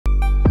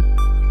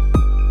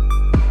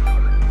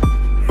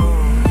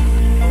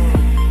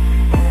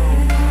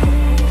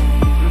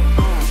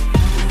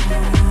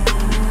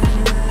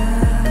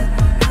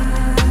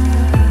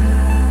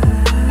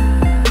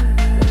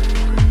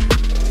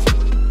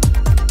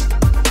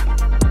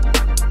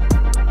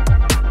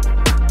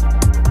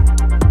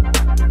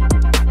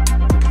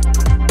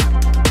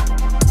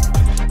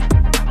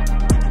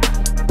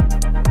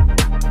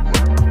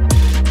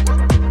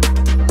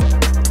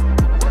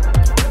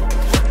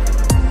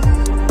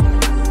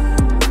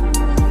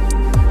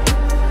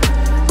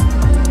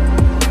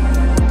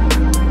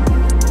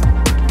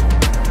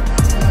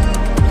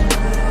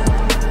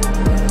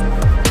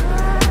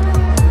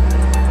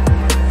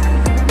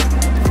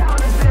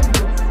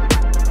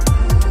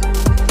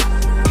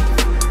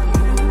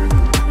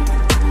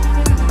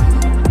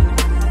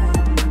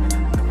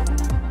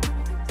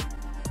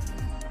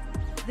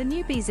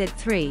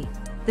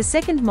bZ3, the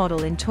second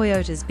model in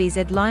Toyota's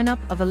bZ lineup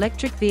of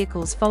electric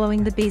vehicles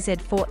following the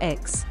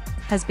bZ4X,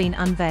 has been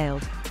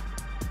unveiled.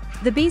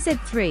 The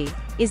bZ3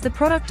 is the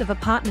product of a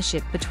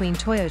partnership between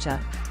Toyota,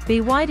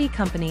 BYD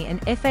Company and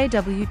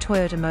FAW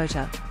Toyota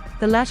Motor,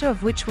 the latter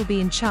of which will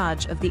be in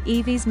charge of the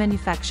EV's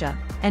manufacture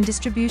and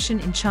distribution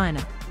in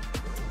China.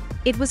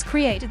 It was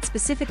created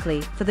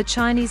specifically for the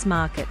Chinese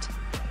market.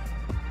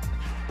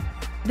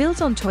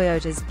 Built on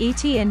Toyota's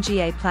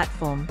ETNGA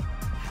platform,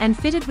 and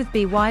fitted with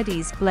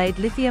BYD's Blade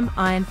lithium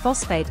iron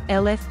phosphate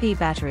LFP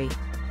battery,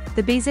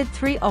 the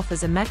bZ3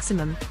 offers a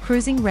maximum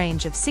cruising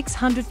range of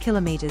 600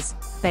 kilometers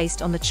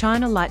based on the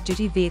China Light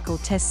Duty Vehicle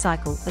Test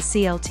Cycle, a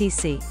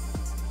CLTC.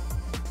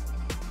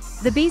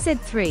 The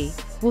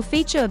bZ3 will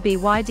feature a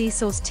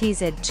BYD-sourced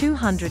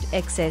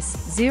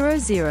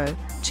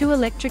TZ200XS002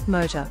 electric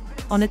motor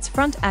on its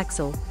front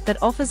axle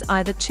that offers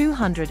either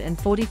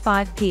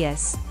 245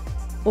 PS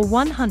or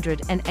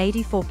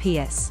 184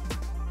 PS.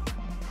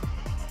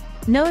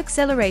 No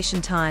acceleration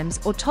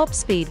times or top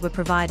speed were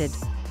provided,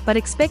 but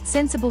expect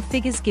sensible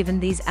figures given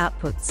these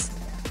outputs.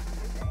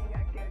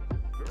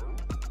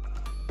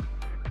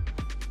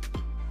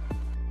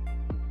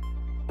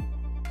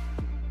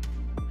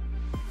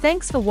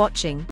 Thanks for watching.